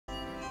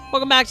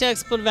Welcome back to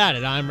Expletive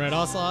Added. I'm Red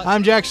Ocelot.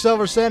 I'm Jack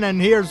Silverson,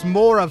 and here's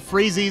more of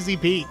Freeze Easy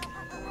Peak.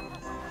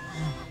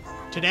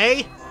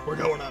 Today, we're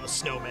going on a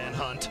snowman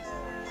hunt.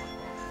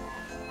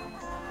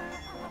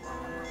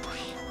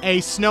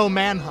 A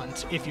snowman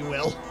hunt, if you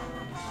will.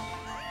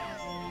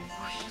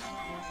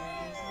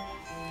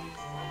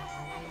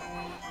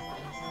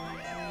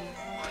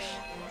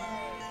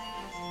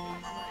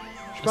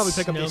 Should probably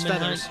pick up these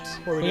feathers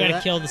before we do gotta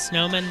that. kill the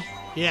snowmen?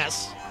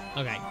 Yes.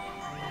 Okay.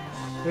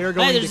 We are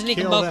going Hey, there's to an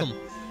kill Ekambokum. them.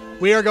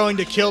 We are going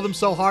to kill them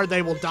so hard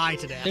they will die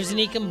to death. There's an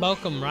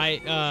Ekambokum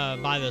right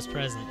by those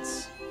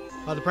presents.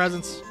 Oh, the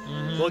presents?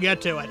 Mm-hmm. We'll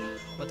get to it.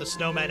 But the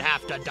snowmen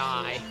have to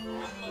die.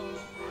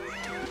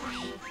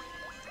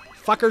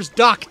 Fuckers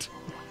ducked.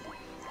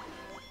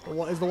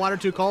 Is the water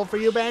too cold for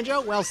you,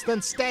 Banjo? Well,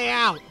 then stay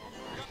out.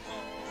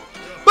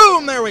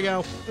 Boom! There we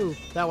go. Ooh,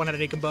 that one had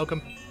an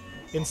Ekambokum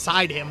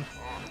inside him.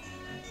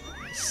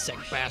 Sick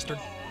bastard.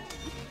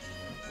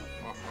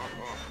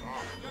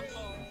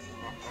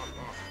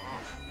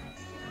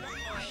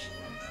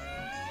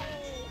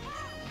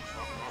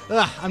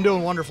 Ugh, I'm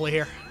doing wonderfully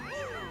here.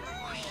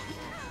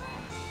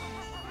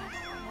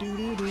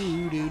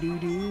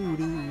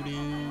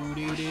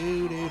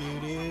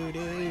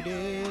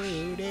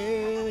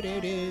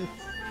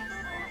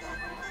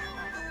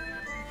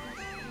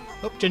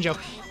 Oh, Jinjo.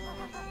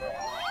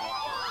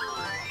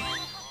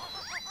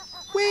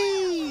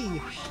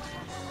 Whee!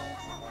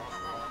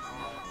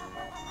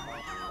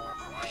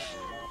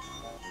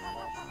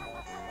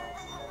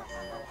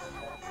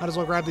 Might as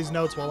well grab these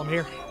notes while I'm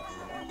here.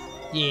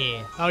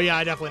 Yeah. Oh yeah,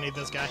 I definitely need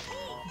this guy.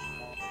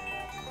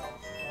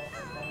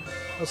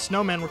 Those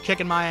snowmen were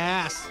kicking my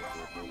ass.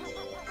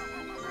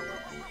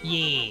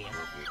 Yeah.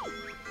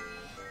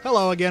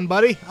 Hello again,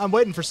 buddy. I'm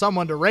waiting for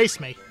someone to race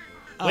me.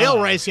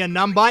 We'll race you,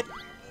 numbut.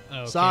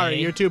 Okay. Sorry,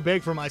 you're too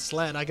big for my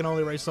sled. I can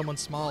only race someone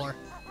smaller.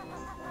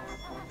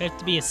 You have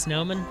to be a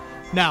snowman?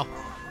 No.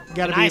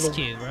 Gotta An be ice the,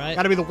 cube, right?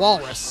 Gotta be the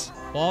walrus.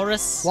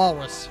 Walrus?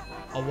 Walrus.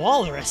 A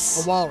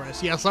walrus? A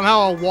walrus. Yeah,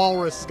 somehow a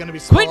walrus is gonna be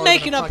smaller. Quit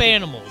making than a up fucking-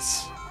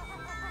 animals.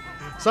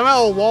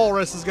 Somehow a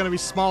walrus is gonna be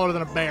smaller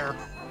than a bear.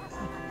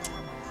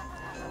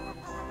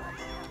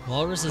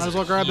 Walrus is Might as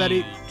well grab that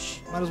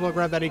huge. Might as well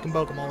grab that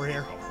Ekambokum over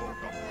here.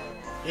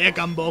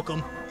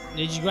 Ekambokum.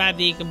 Did you grab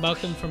the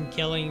Ekambokum from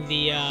killing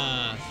the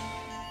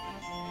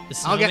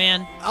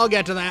snowman? I'll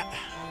get to that.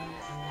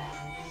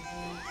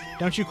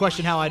 Don't you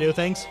question how I do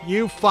things.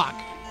 You fuck.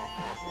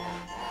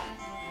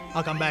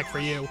 I'll come back for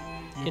you.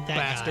 You Get that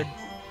bastard. guy.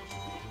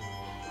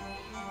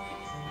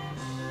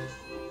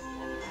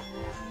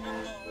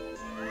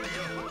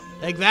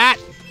 Take that.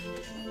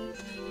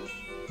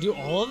 Do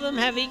all of them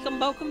have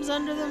Ekambokums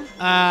under them?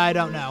 I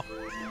don't know.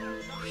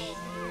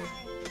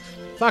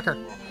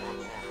 Fucker.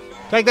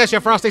 Take this, you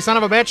frosty son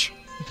of a bitch.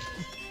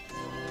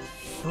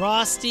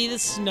 Frosty the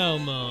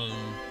Snowman.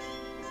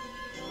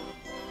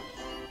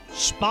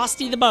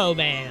 Sposty the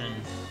Bowman.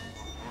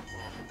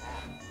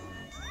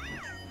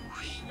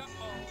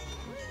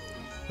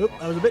 Oop,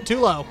 that was a bit too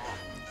low.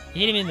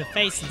 You hit him in the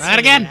face and Try it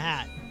again. The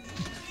hat.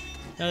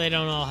 No, they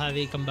don't all have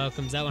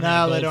Ekambokums. That one No,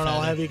 had a they gold don't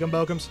all have feather.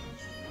 Ekambokums.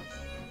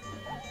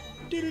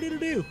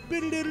 Do-do-do-do-do.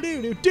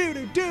 Do-do-do-do-do.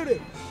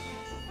 Do-do-do-do.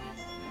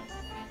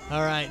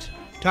 All right.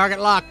 Target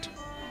locked.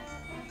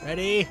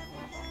 Ready?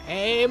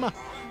 Aim.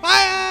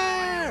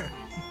 Fire!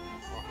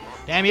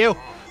 Damn you.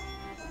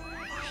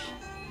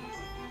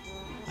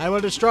 I will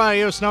destroy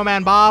you,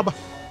 Snowman Bob.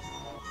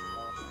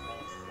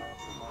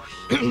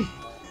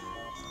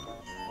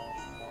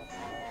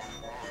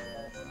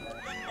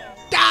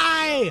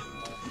 Die!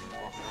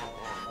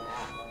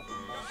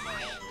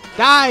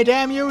 Die,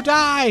 damn you,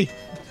 die!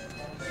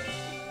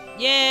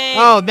 Yay!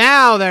 Oh,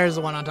 now there's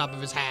the one on top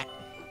of his hat.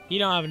 You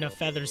don't have enough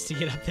feathers to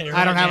get up there.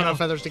 I don't right have now. enough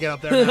feathers to get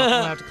up there now. I'm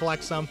gonna have to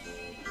collect some.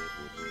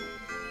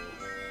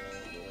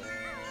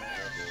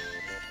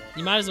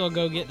 You might as well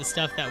go get the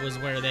stuff that was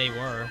where they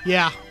were.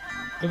 Yeah, There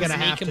I'm was gonna an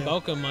have to.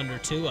 Ekambokum under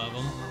two of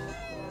them.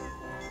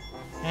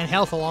 And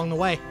health along the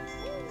way.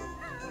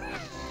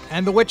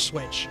 And the witch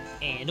switch.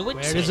 And a witch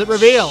Where does it switch.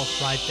 reveal?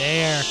 Right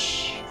there.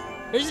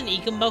 There's an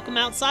Ekambokum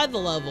outside the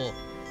level.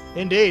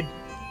 Indeed.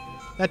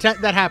 That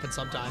happens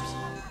sometimes.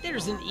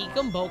 There's an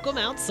Ekambokum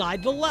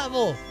outside the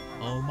level.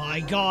 Oh my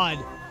god.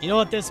 You know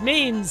what this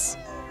means?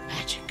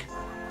 Magic.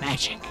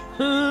 Magic.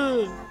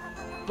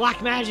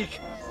 Black magic.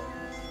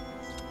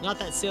 Not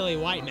that silly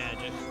white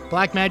magic.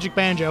 Black Magic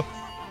Banjo.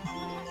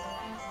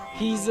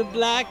 He's a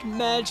black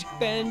magic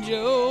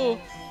banjo.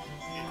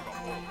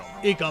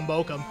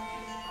 Ekambokum.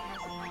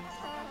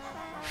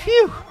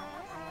 Phew.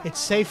 It's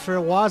safe for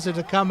Wazza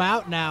to come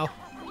out now.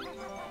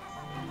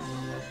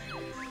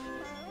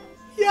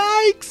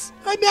 Yikes!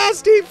 A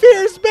nasty,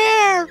 fierce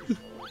bear!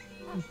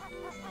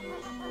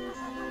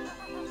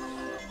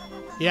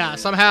 Yeah,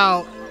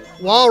 somehow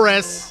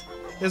Walrus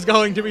is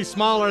going to be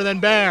smaller than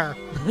bear.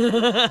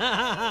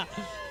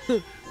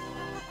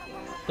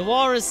 The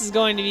walrus is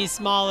going to be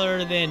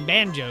smaller than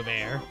Banjo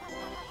Bear,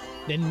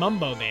 than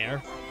Mumbo Bear.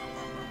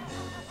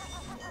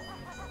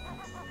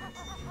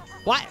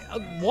 Why?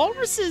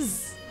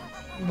 Walruses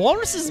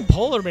and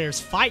polar bears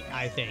fight,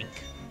 I think.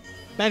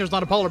 Banjo's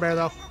not a polar bear,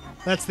 though.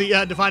 That's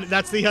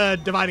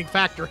the dividing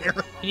factor here.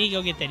 You need to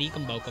go get that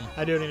Ekombokum.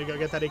 I do need to go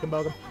get that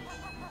Ekombokum.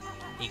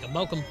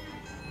 Ekombokum.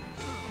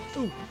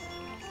 Ooh.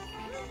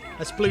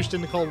 I splooshed in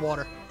the cold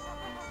water.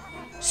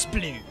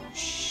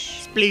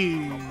 Sploosh.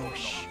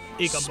 Sploosh.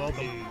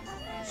 Ekombokum.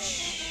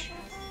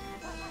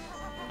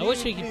 I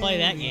wish we could play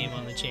that game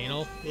on the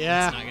channel.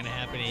 Yeah. It's not going to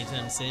happen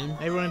anytime soon.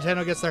 Maybe when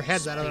Nintendo gets their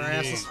heads out of their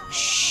asses.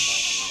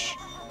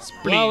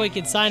 Well, we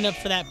could sign up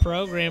for that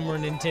program where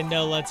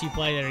Nintendo lets you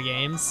play their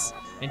games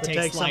and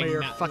takes some like, of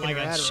your like fucking a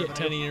ad shit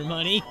ton of revenue. your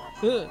money.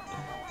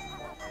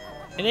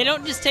 And they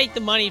don't just take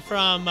the money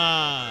from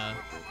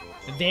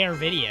their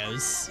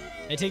videos.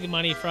 They take the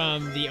money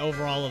from the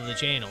overall of the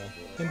channel.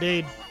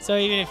 Indeed. So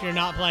even if you're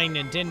not playing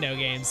Nintendo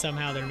games,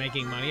 somehow they're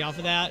making moning off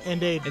of that.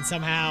 Indeed. And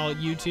somehow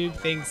YouTube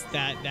thinks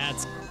that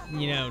that's,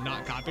 you know,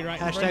 not copyright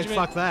Hashtag infringement.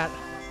 fuck that.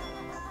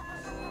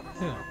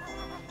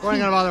 We're not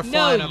gonna bother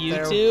flying No, up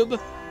there. YouTube.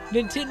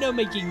 Nintendo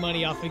making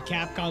money off of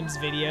Capcom's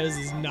videos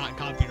is not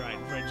copyright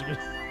infringement.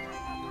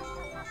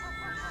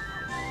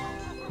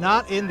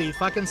 Not in the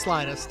fucking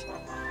slightest.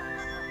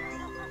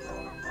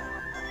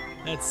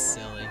 That's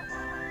silly.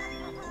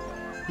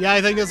 Yeah,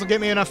 I think this will get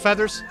me enough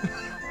feathers.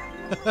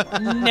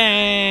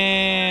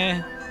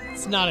 Nah,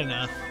 it's not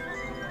enough.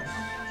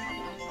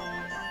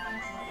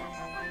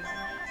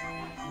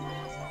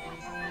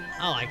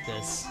 I like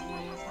this.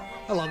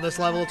 I love this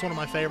level. It's one of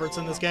my favorites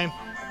in this game.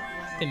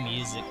 The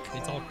music,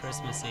 it's all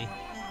Christmassy.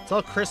 It's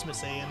all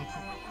Christmassy, and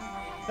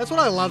that's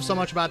what I love so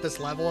much about this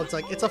level. It's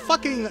like, it's a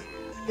fucking,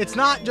 it's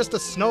not just a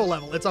snow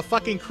level. It's a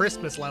fucking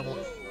Christmas level.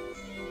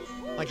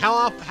 Like,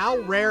 how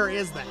rare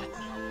is that?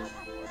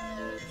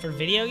 For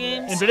video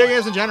games? In video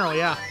games in general,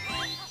 yeah.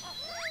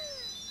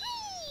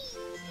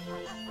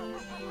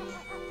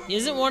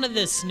 Isn't one of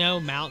the snow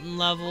mountain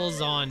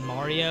levels on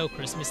Mario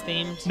Christmas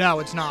themed? No,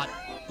 it's not.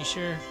 You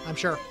sure? I'm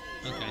sure.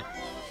 Okay.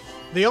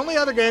 The only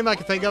other game I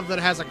can think of that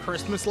has a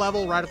Christmas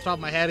level right off the top of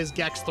my head is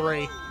Gex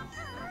 3.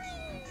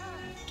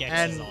 Gex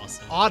And is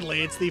awesome.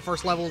 oddly, it's the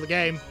first level of the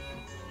game.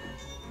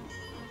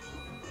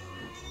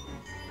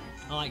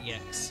 I like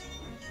Gex.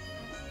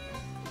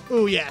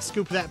 Ooh, yeah,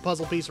 scoop that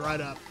puzzle piece right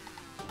up.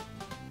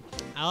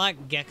 I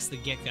like Gex the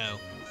Gecko.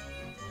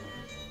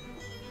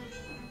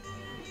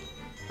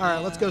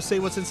 Alright, let's go see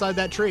what's inside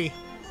that tree.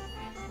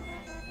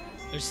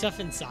 There's stuff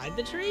inside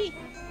the tree?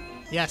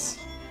 Yes.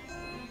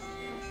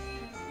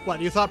 What,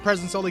 you thought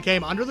presents only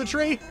came under the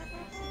tree?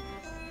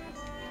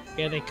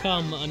 Yeah, they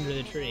come under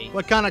the tree.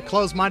 What kind of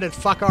closed-minded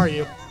fuck are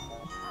you?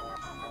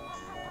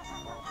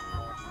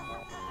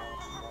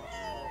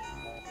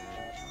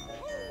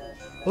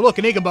 Well, look,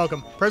 an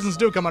Ekombokum. Presents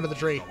do come under the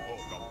tree.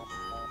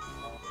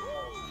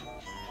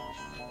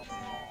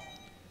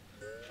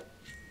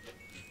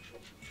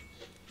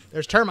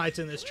 There's termites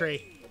in this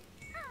tree.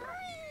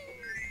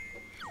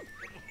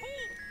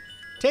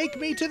 Take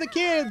me to the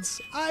kids!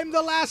 I'm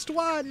the last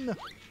one!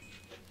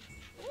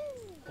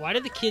 Why do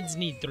the kids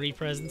need 3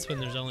 presents when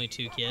there's only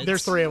 2 kids?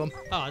 There's 3 of them.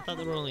 Oh, I thought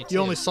there were only 2.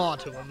 You only saw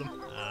 2 of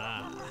them.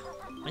 Ah,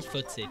 my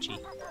foot's itchy.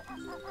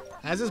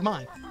 As is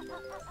mine.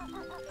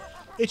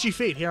 Itchy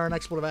feet. Here, our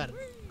next would have added.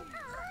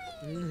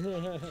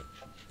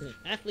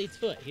 Athlete's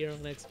foot here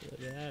on next foot.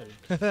 I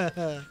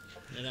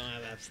don't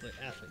have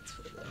athlete's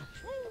foot though.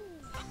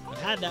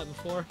 I've had that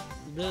before.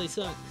 It really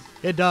sucks.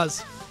 It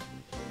does.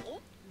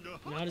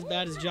 Not as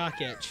bad as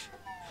jock itch.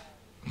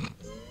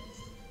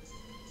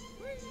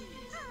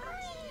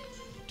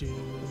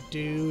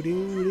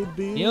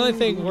 The only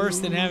thing worse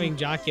than having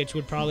jock itch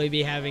would probably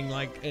be having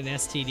like an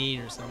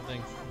STD or something.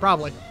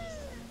 Probably.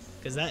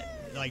 Because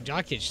that, like,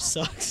 jock itch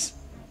sucks.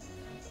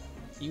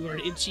 You are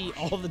itchy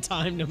all the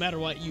time, no matter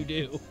what you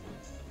do.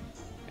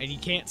 And you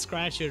can't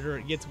scratch it or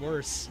it gets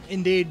worse.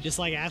 Indeed. Just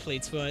like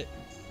athlete's foot.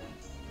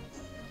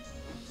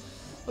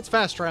 Let's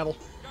fast travel.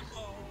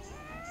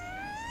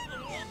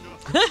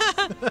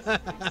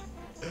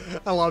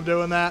 I love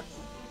doing that.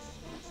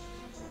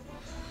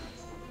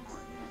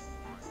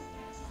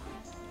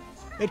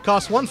 It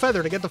costs 1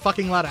 feather to get the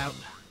fucking let out.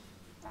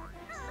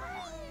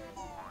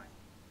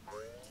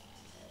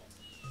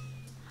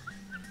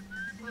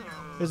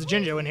 There's a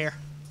Jinjo in here.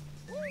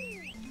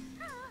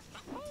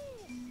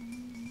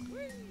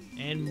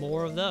 And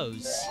more of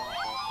those.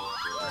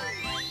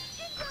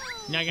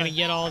 You're not gonna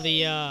get all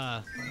the,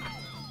 I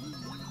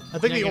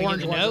think the You're not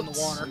gonna orange get the one's in the notes?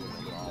 water.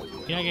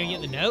 You're not gonna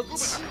get the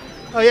notes?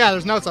 Oh yeah,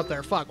 there's notes up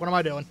there. Fuck, what am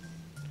I doing?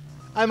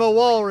 I'm a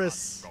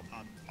walrus.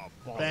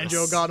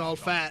 Banjo got all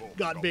fat,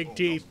 got big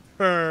teeth.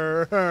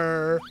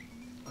 Her.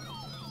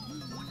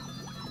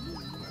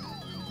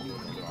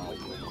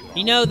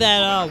 You know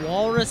that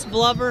walrus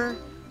blubber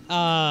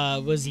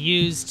was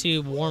used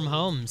to warm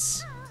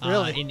homes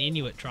Really? in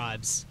Inuit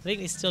tribes. I think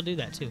they still do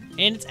that too.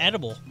 And it's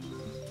edible.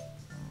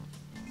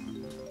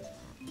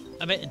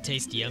 I bet it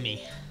tastes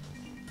yummy.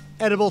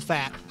 Edible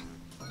fat.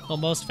 Well,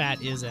 most fat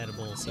is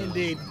edible, so.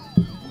 Indeed.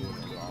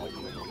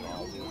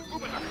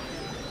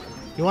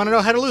 You want to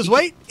know how to lose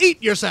weight?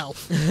 Eat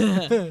yourself.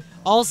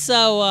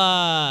 Also,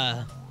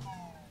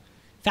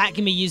 fat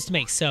can be used to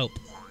make soap.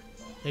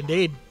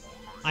 Indeed.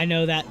 I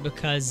know that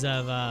because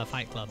of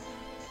Fight Club.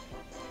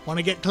 Want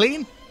to get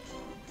clean?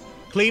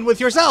 Clean with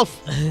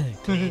yourself.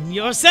 Clean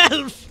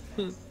yourself.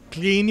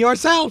 Clean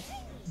yourself.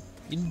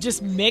 You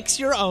just mix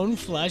your own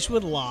flesh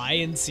with lye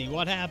and see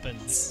what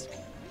happens.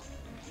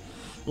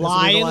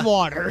 Lye and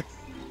water.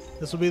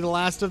 This will be the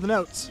last of the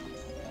notes.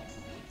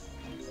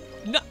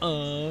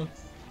 Nuh-uh.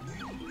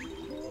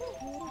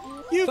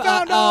 You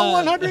found all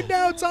 100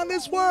 notes on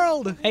this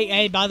world.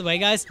 Hey, by the way,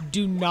 guys,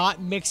 do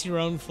not mix your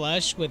own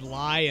flesh with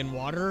lye and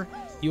water.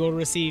 You will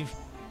receive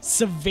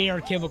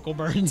severe chemical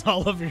burns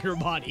all over your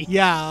body.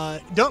 Yeah,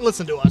 don't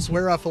listen to us.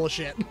 We're full of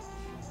shit.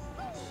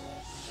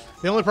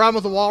 The only problem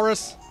with the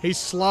walrus, he's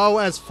slow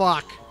as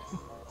fuck.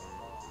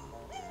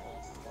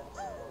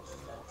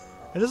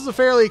 And this is a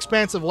fairly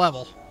expansive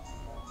level.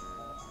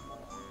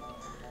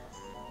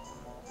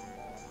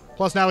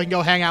 Plus now we can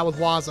go hang out with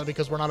Waza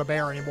because we're not a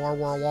bear anymore,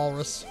 we're a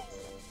walrus.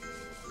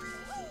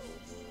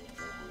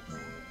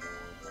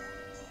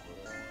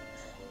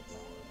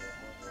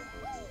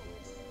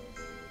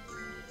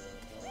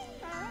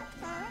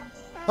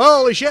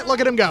 Holy shit,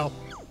 look at him go.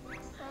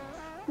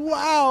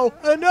 Wow,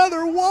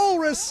 another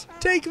walrus!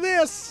 Take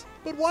this!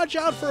 But watch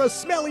out for a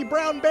smelly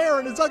brown bear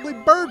and his ugly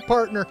bird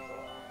partner.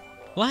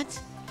 What?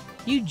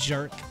 You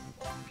jerk.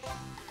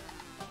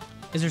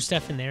 Is there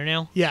stuff in there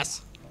now?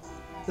 Yes.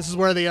 This is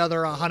where the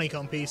other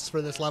honeycomb piece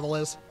for this level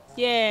is.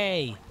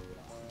 Yay!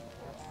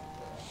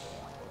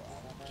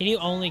 Can you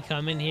only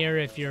come in here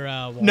if you're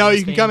a walrus? No,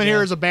 you can come in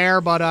here as a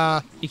bear,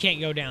 but you can't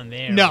go down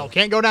there. No,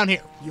 can't go down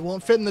here. You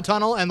won't fit in the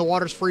tunnel, and the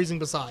water's freezing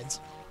besides.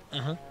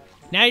 Uh-huh.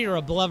 Now you're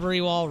a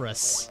blubbery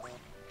walrus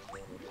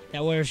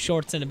that wears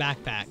shorts and a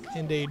backpack.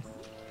 Indeed.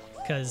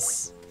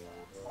 Because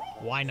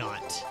why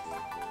not?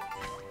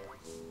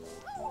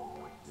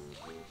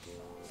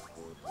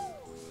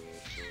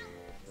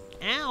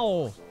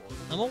 Ow!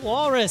 I'm a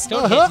walrus.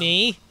 Don't hit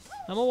me.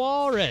 I'm a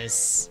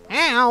walrus.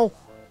 Ow!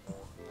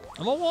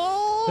 I'm a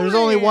walrus. There's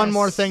only one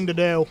more thing to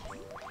do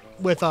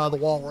with the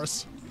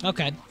walrus.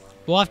 Okay.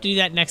 We'll have to do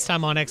that next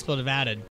time on Expletive Added.